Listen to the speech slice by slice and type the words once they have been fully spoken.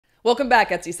Welcome back,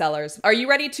 Etsy sellers. Are you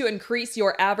ready to increase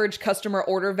your average customer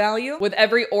order value with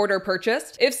every order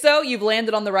purchased? If so, you've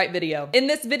landed on the right video. In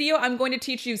this video, I'm going to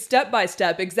teach you step by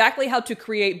step exactly how to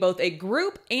create both a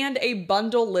group and a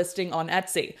bundle listing on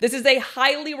Etsy. This is a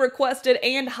highly requested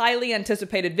and highly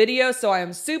anticipated video, so I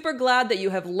am super glad that you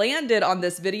have landed on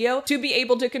this video to be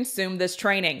able to consume this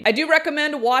training. I do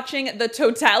recommend watching the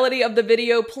totality of the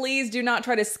video. Please do not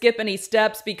try to skip any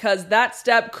steps because that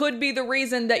step could be the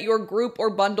reason that your group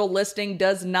or bundle listing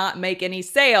does not make any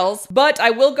sales, but I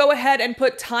will go ahead and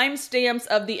put timestamps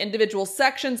of the individual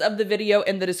sections of the video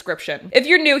in the description. If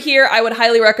you're new here, I would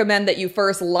highly recommend that you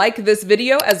first like this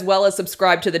video as well as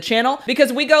subscribe to the channel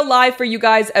because we go live for you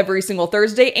guys every single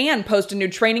Thursday and post a new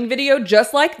training video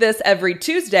just like this every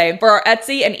Tuesday for our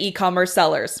Etsy and e-commerce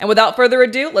sellers. And without further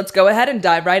ado, let's go ahead and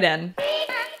dive right in.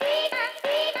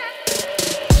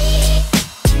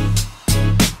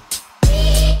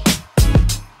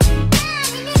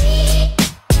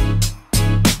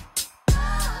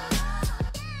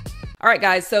 All right,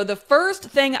 guys, so the first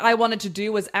thing I wanted to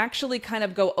do was actually kind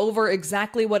of go over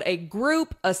exactly what a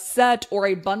group, a set, or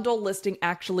a bundle listing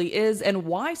actually is and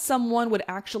why someone would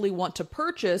actually want to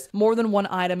purchase more than one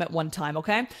item at one time,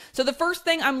 okay? So the first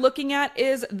thing I'm looking at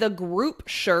is the group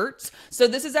shirts. So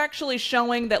this is actually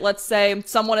showing that, let's say,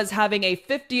 someone is having a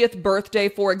 50th birthday,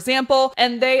 for example,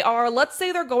 and they are, let's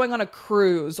say they're going on a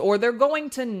cruise, or they're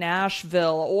going to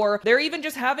Nashville, or they're even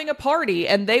just having a party,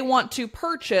 and they want to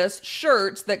purchase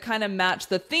shirts that kind of match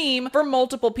the theme for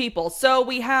multiple people. So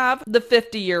we have the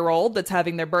 50-year-old that's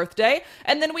having their birthday,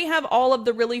 and then we have all of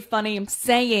the really funny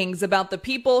sayings about the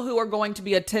people who are going to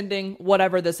be attending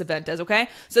whatever this event is, okay?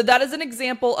 So that is an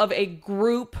example of a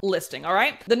group listing, all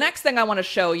right? The next thing I want to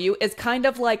show you is kind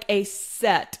of like a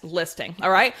set listing,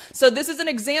 all right? So this is an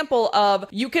example of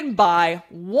you can buy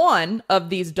one of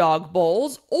these dog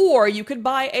bowls, or you could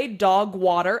buy a dog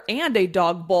water and a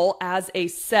dog bowl as a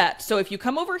set. So if you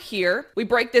come over here, we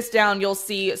break this down, you'll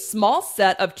see small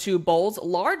set of 2 bowls,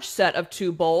 large set of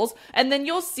 2 bowls, and then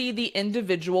you'll see the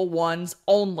individual ones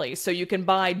only. So you can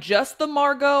buy just the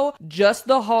Margot, just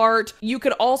the heart. You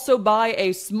could also buy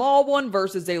a small one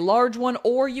versus a large one,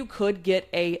 or you could get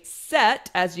a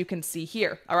set, as you can see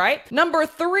here. All right. Number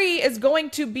 3 is going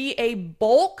to be a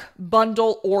bulk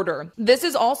bundle order. This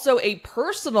is also a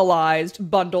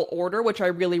personalized bundle order, which I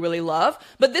really, really love.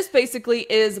 But this basically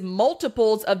is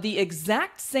multiples of the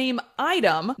exact same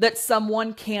item that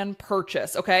someone can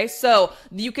purchase. Okay, so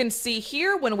you can see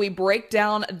here when we break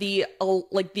down the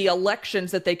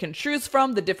elections that they can choose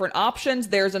from, the different options,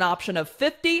 there's an option of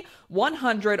 50,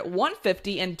 100,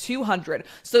 150, and 200.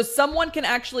 So someone can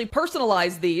actually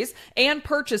personalize these and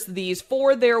purchase these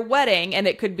for their wedding, and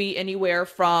it could be anywhere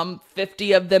from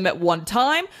 50 of them at one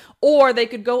time, or they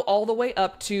could go all the way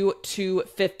up to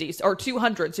 250 or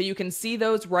 200. So you can see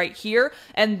those right here,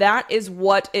 and that is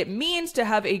what it means to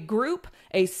have a group,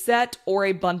 a set, or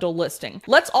a bundle listing.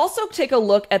 Let's also take a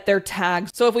look at their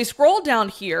tags. So if we scroll down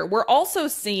here, we're also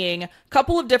seeing a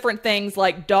couple of different things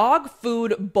like dog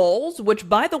food bowls, which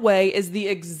by the way is the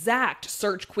exact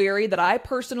search query that I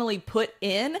personally put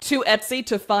in to Etsy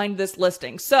to find this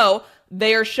listing. So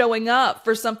they are showing up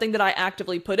for something that I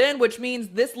actively put in, which means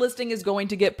this listing is going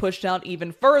to get pushed out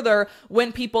even further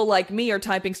when people like me are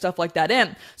typing stuff like that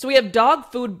in. So we have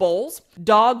dog food bowls,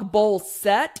 dog bowl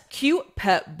set, cute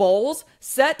pet bowls,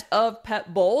 set of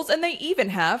pet bowls, and they even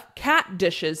have cat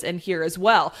dishes in here as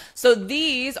well. So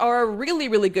these are a really,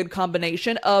 really good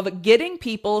combination of getting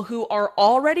people who are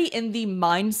already in the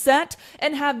mindset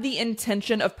and have the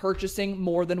intention of purchasing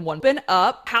more than one. Open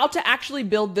up how to actually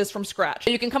build this from scratch.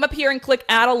 You can come up here and click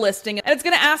add a listing, and it's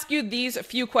going to ask you these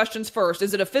few questions first.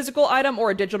 Is it a physical item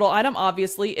or a digital item?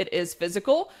 Obviously it is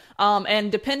physical.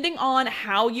 And depending on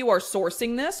how you are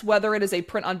sourcing this, whether it is a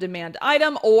print on demand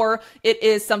item or it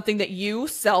is something that you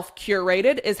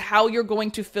self-curated, is how you're going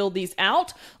to fill these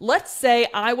out. Let's say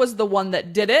I was the one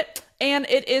that did it, and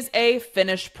it is a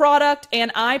finished product,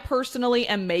 and I personally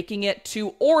am making it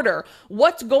to order.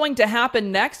 What's going to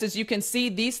happen next is you can see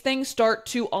these things start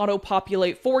to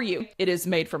auto-populate for you. It is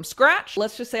made from scratch.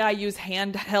 Let's just say I use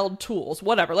handheld tools,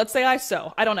 whatever. Let's say I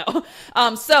sew, I don't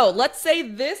know. So let's say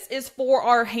this is for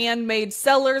our handmade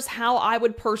sellers, how I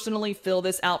would personally fill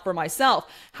this out for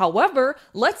myself. However,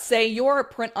 let's say you're a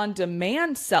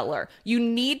print-on-demand seller. You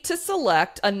need to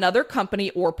select another company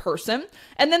or person,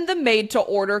 and then the made to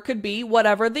order could be be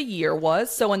whatever the year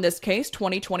was. So in this case,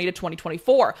 2020 to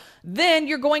 2024. Then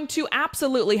you're going to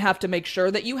absolutely have to make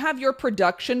sure that you have your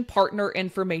production partner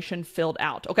information filled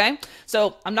out, okay?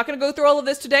 So I'm not going to go through all of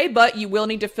this today, but you will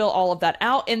need to fill all of that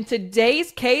out. In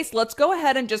today's case, let's go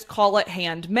ahead and just call it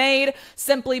handmade,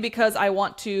 simply because I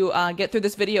want to get through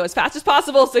this video as fast as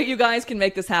possible so you guys can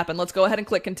make this happen. Let's go ahead and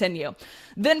click continue.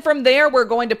 Then from there, we're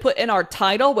going to put in our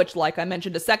title, which, like I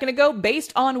mentioned a second ago,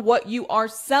 based on what you are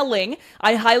selling,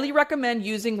 I highly recommend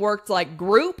using words like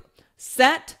group,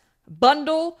 set,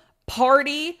 bundle,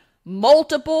 party,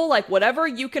 multiple, like whatever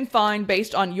you can find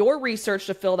based on your research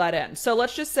to fill that in. So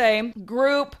let's just say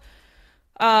group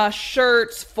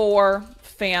shirts for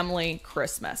family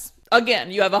Christmas.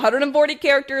 Again, you have 140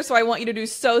 characters, so I want you to do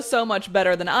so much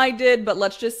better than I did, but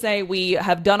let's just say we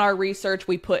have done our research,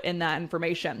 we put in that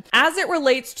information. As it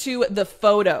relates to the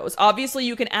photos, obviously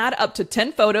you can add up to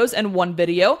 10 photos in one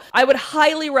video. I would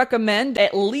highly recommend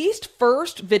at least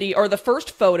first video or the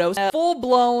first photos, full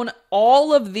blown,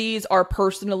 all of these are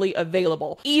personally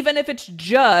available. Even if it's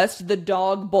just the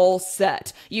dog bowl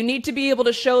set, you need to be able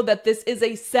to show that this is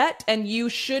a set and you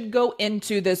should go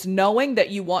into this knowing that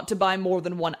you want to buy more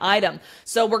than one item.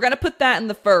 So we're going to put that in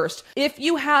the first. If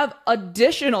you have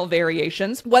additional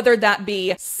variations, whether that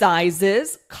be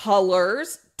sizes,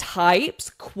 colors,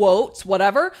 types, quotes,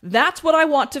 whatever, that's what I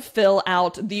want to fill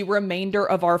out the remainder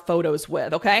of our photos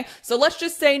with, okay? So let's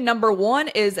just say number one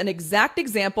is an exact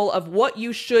example of what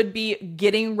you should be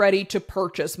getting ready to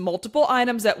purchase, multiple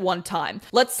items at one time.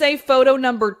 Let's say photo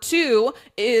number two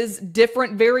is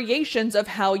different variations of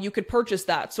how you could purchase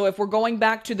that. So if we're going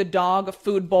back to the dog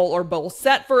food bowl or bowl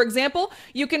set, for example,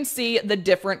 you can see the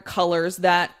different colors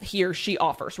that he or she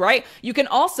offers, right? You can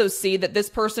also see that this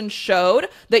person showed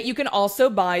that you can also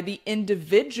buy the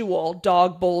individual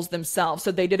dog bowls themselves.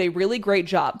 So they did a really great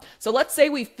job. So let's say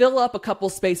we fill up a couple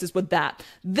spaces with that.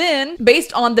 Then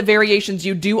based on the variations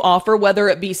you do offer, whether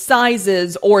it be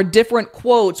sizes or different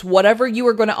quotes, whatever you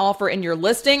are going to offer in your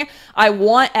listing, I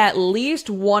want at least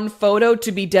one photo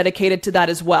to be dedicated to that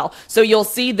as well. So you'll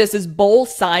see this is bowl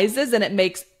sizes and it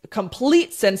makes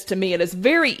complete sense to me. It is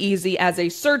very easy as a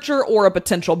searcher or a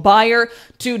potential buyer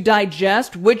to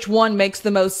digest which one makes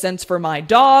the most sense for my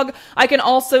dog. I can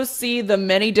also see the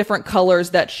many different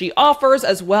colors that she offers,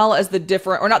 as well as the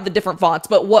different, or not the different fonts,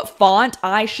 but what font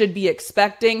I should be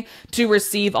expecting to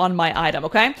receive on my item,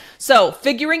 okay? So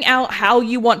figuring out how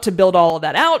you want to build all of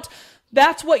that out,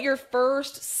 that's what your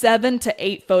first 7 to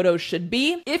 8 photos should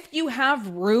be. If you have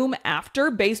room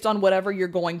after, based on whatever you're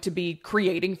going to be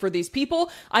creating for these people,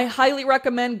 I highly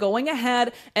recommend going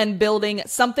ahead and building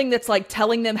something that's like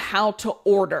telling them how to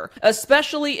order,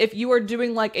 especially if you are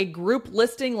doing like a group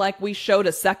listing like we showed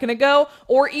a second ago,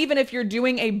 or even if you're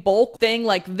doing a bulk thing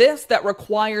like this that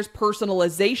requires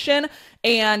personalization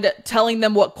and telling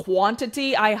them what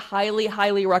quantity. I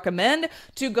highly recommend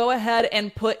to go ahead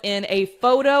and put in a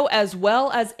photo as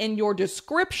well as in your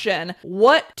description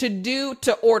what to do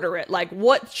to order it. Like,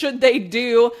 what should they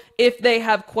do if they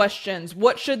have questions?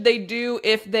 What should they do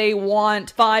if they want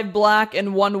 5 black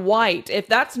and 1 white? If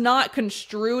that's not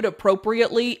construed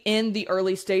appropriately in the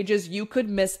early stages, you could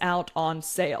miss out on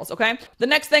sales, okay? The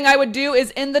next thing I would do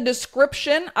is in the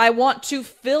description, I want to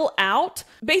fill out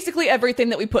basically everything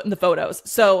that we put in the photos.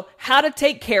 So how to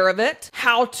take care of it,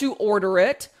 how to order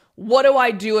it, what do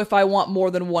I do if I want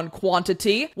more than one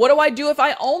quantity? What do I do if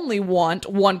I only want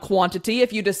one quantity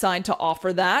if you decide to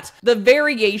offer that? The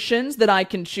variations that I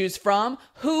can choose from,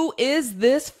 who is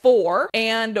this for,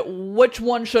 and which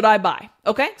one should I buy?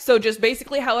 Okay, so just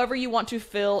basically however you want to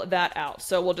fill that out.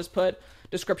 So we'll just put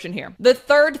description here. The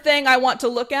third thing I want to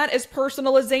look at is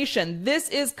personalization. This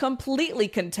is completely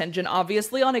contingent,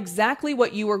 obviously, on exactly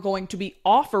what you are going to be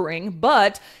offering.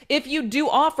 But if you do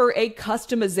offer a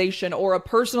customization or a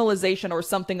personalization or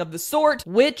something of the sort,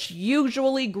 which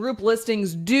usually group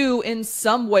listings do in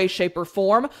some way, shape, or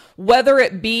form, whether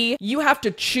it be you have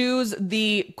to choose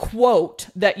the quote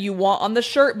that you want on the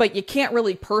shirt, but you can't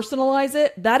really personalize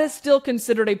it, that is still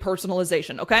considered a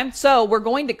personalization, okay? So we're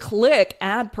going to click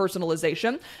add personalization,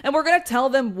 and we're going to tell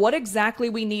them what exactly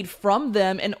we need from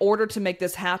them in order to make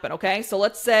this happen, okay? So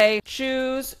let's say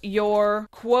choose your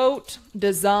quote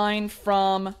design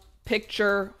from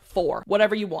picture 4,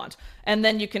 whatever you want. And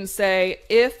then you can say,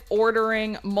 if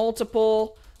ordering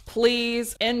multiple,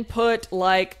 please input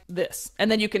like this. And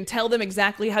then you can tell them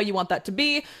exactly how you want that to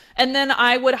be. And then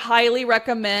I would highly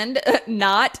recommend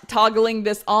not toggling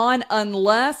this on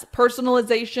unless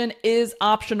personalization is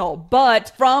optional.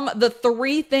 But from the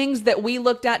 3 things that we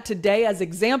looked at today as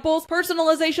examples,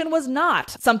 personalization was not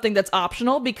something that's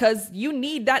optional because you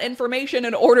need that information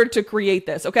in order to create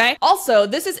this, okay? Also,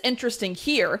 this is interesting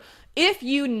here. if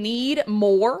you need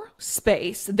more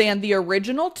space than the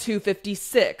original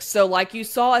 256. So like you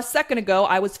saw a second ago,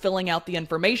 I was filling out the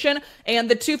information and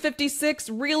the 256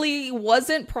 really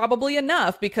wasn't probably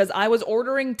enough because I was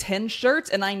ordering 10 shirts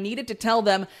and I needed to tell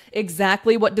them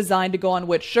exactly what design to go on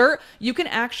which shirt. You can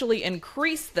actually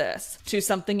increase this to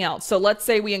something else. So let's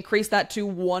say we increase that to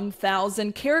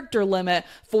 1,000 character limit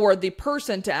for the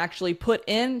person to actually put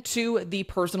into the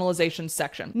personalization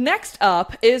section. Next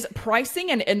up is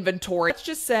pricing and inventory. Let's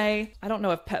just say, I don't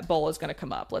know if Pet Bowl is going to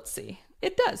come up. Let's see.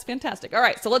 It does. Fantastic. All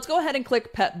right. So let's go ahead and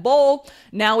click Pet Bowl.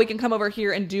 Now we can come over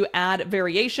here and do add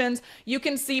variations. You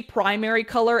can see primary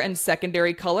color and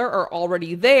secondary color are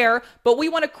already there, but we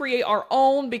want to create our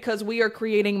own because we are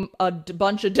creating a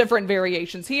bunch of different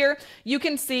variations here. You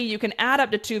can see you can add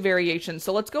up to 2 variations.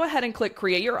 So let's go ahead and click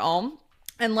create your own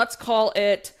and let's call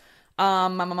it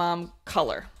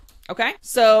color. Okay,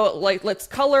 so let's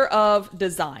color of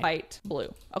design, white,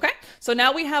 blue. Okay, so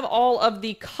now we have all of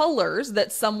the colors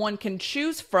that someone can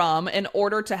choose from in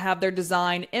order to have their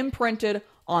design imprinted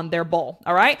on their bowl.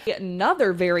 All right,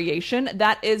 another variation,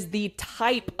 that is the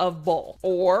type of bowl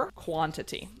or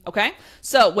quantity. Okay,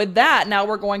 so with that, now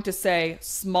we're going to say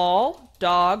small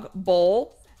dog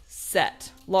bowl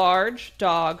set, large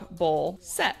dog bowl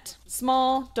set,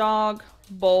 small dog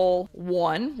bowl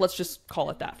 1. Let's just call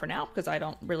it that for now because I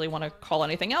don't really want to call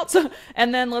anything else.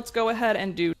 And then let's go ahead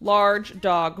and do large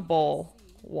dog bowl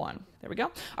 1. There we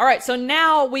go. All right, so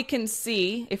now we can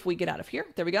see, if we get out of here,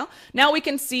 there we go. Now we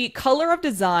can see color of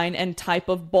design and type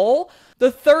of bowl.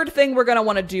 The third thing we're going to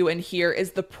want to do in here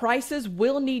is the prices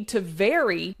will need to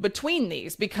vary between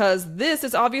these because this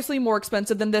is obviously more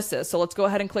expensive than this is. So let's go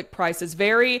ahead and click prices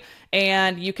vary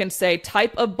and you can say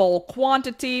type of bowl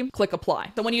quantity, click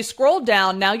apply. So when you scroll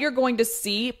down, now you're going to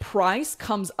see price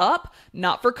comes up,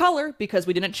 not for color because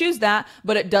we didn't choose that,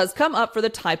 but it does come up for the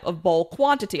type of bowl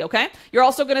quantity, okay? You're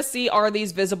also going to see are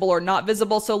these visible or not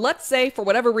visible. So let's say for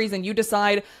whatever reason you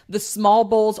decide the small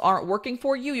bowls aren't working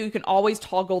for you, you can always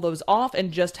toggle those off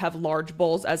and just have large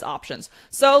bowls as options.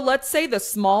 So let's say the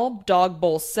small dog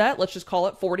bowl set, let's just call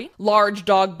it 40. Large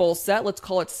dog bowl set, let's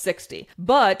call it 60.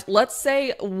 But let's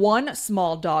say one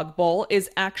small dog bowl is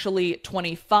actually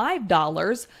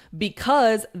 $25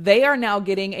 because they are now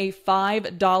getting a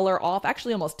 $5 off,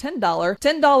 actually almost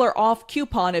 $10 off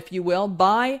coupon, if you will,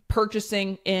 by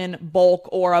purchasing in bulk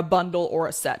or a bundle or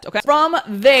a set. Okay. From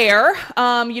there,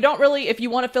 you don't really, if you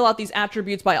want to fill out these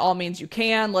attributes, by all means you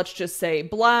can. Let's just say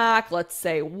black. Let's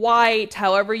say white,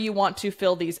 however you want to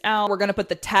fill these out. We're going to put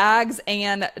the tags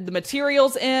and the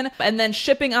materials in, and then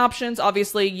shipping options.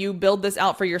 Obviously you build this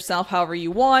out for yourself however you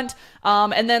want.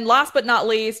 And then last but not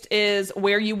least is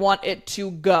where you want it to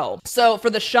go. So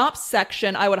for the shop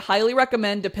section, I would highly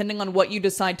recommend, depending on what you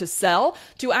decide to sell,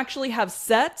 to actually have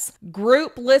sets,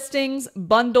 group listings,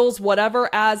 bundles, whatever,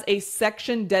 as a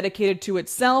section dedicated to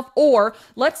itself. Or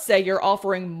let's say you're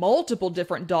offering multiple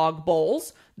different dog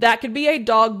bowls. That could be a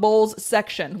dog bowls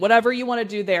section, whatever you want to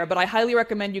do there. But I highly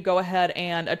recommend you go ahead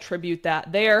and attribute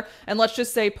that there. And let's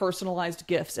just say personalized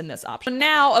gifts in this option.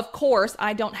 Now, of course,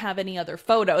 I don't have any other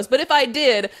photos, but if I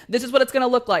did, this is what it's going to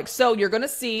look like. So you're going to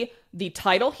see the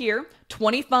title here,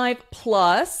 25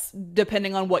 plus,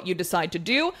 depending on what you decide to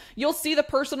do. You'll see the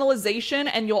personalization,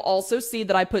 and you'll also see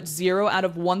that I put 0 out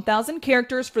of 1,000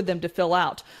 characters for them to fill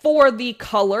out. For the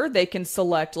color, they can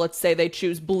select, let's say they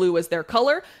choose blue as their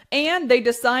color, and they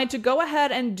decide to go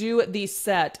ahead and do the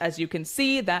set. As you can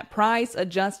see, that price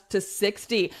adjusts to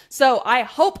 60. So I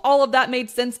hope all of that made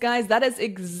sense, guys. That is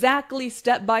exactly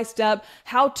step by step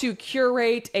how to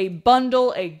curate a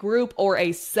bundle, a group, or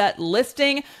a set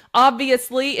listing.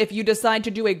 Obviously, if you decide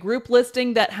to do a group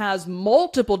listing that has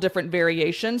multiple different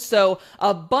variations, so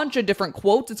a bunch of different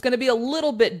quotes, it's going to be a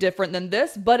little bit different than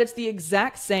this, but it's the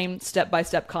exact same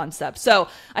step-by-step concept. So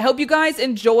I hope you guys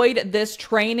enjoyed this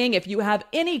training. If you have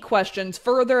any questions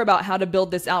further about how to build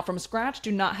this out from scratch,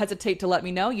 do not hesitate to let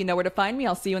me know. You know where to find me.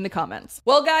 I'll see you in the comments.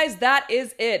 Well, guys, that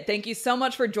is it. Thank you so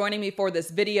much for joining me for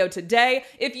this video today.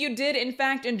 If you did, in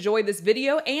fact, enjoy this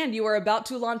video and you are about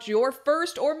to launch your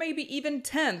first or maybe even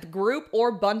 10th group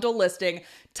or bundle listing,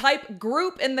 type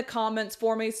group in the comments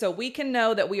for me so we can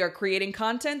know that we are creating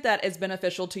content that is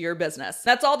beneficial to your business.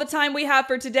 That's all the time we have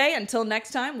for today. Until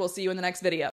next time, we'll see you in the next video.